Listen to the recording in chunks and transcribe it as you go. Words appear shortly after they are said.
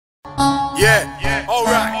Yeah,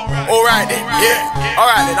 alright then, yeah.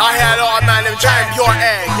 Alright then, I hear a lot of man them trying pure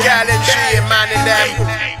air, gal and shit, man and them.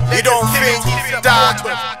 You don't think that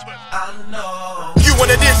you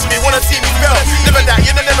wanna diss me, wanna see me fail. Never that,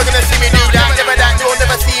 you're never gonna see me do that. Never that, you'll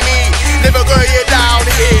never see me. Never go you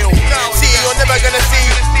downhill. See, you're never gonna see.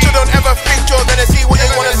 You don't ever think you're gonna see what you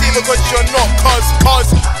wanna see because you're not. Cause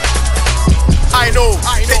I know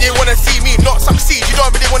that you wanna see me not succeed. You don't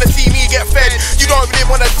really wanna see me get fed. You don't really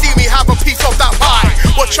wanna see me have a piece of that pie.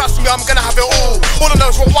 But trust me, I'm gonna have it all. All I know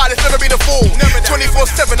is Rottweiler never been a fool.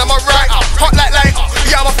 24/7, I'm a writer, hot like lighter.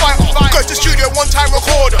 Yeah, I'm a fighter. Go to studio, one-time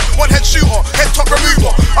recorder, one-head shooter, head top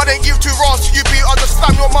remover. I don't give two raws to you, beat. I just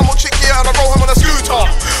slam your mum or chick here and I roll him on a scooter.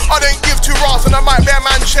 I don't give two raws and I might bear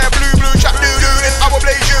man chair, blue, chat doo-doo, and I will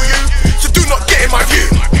blaze you. So do not get in my view.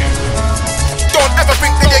 Don't ever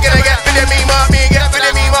think that you're gonna get rid of me, mark me, get rid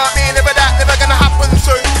of me, mark me. Never that, never gonna happen,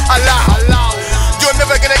 so allow. You're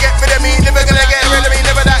never gonna get rid of me, never gonna get rid of me,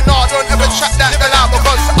 never that, no, don't ever chat that loud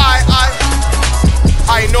because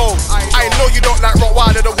I know you don't like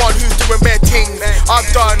Rottweiler, the one who's doing bare things. I've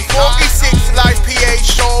done 46 live PA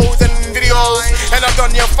shows and videos, and I've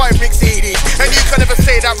done your 5 mix CDs. And you can never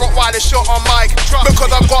say that Rottweiler shot on mic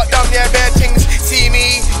because I've got down there bare things. See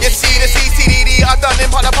me, you see the CCDD. I've done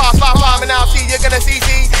him for the past 5 times, and now see you're gonna see.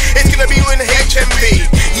 It's gonna be in HMV.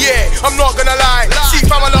 Yeah, I'm not gonna lie. See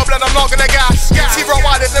fam, I love blood, I'm not gonna gas. See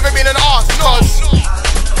Rottweiler's never been an arse cause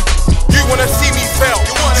you wanna see me fail.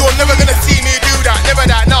 You're never gonna see me do that. Never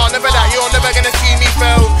that, no, never that. You're never gonna see me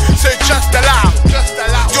fail. So just allow.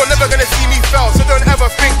 You're never gonna see me fail. So don't ever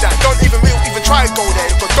think that. Don't even try to go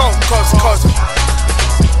there. But don't, cause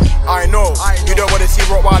I know you don't wanna see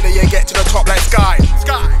Rottweiler. You get to the top like Sky.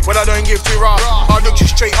 When I don't give two rats, I'll look you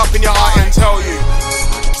straight up in your eye and tell you.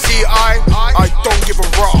 See, I don't give a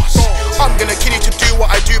ras. I'm gonna kill you to do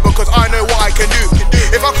what I do because I know what I can do.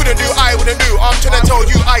 If I couldn't do, I wouldn't do. I'm trying to tell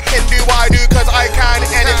you I can do what I do cause I can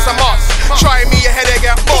and it's a must. Try me, your head and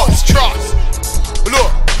get boss, trust.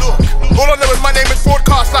 Look, all I know is my name is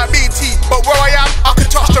broadcast like BT. But where I am, I can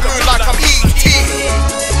touch the moon like I'm ET.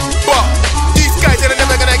 But these guys are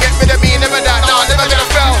never gonna get rid of me, never that, nah, never gonna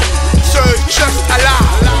fail. So just allow.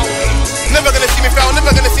 Never gonna see me fail,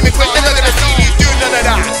 never gonna see me quit, never gonna see me do none of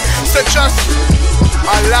that. So just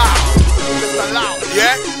allow.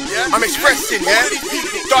 Yeah? I'm expressing, yeah?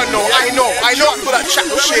 Don't know, I know people that chat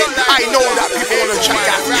shit. I know that people wanna chat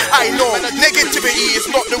gas. I know negativity is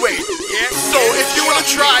not the way. So if you wanna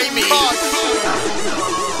try me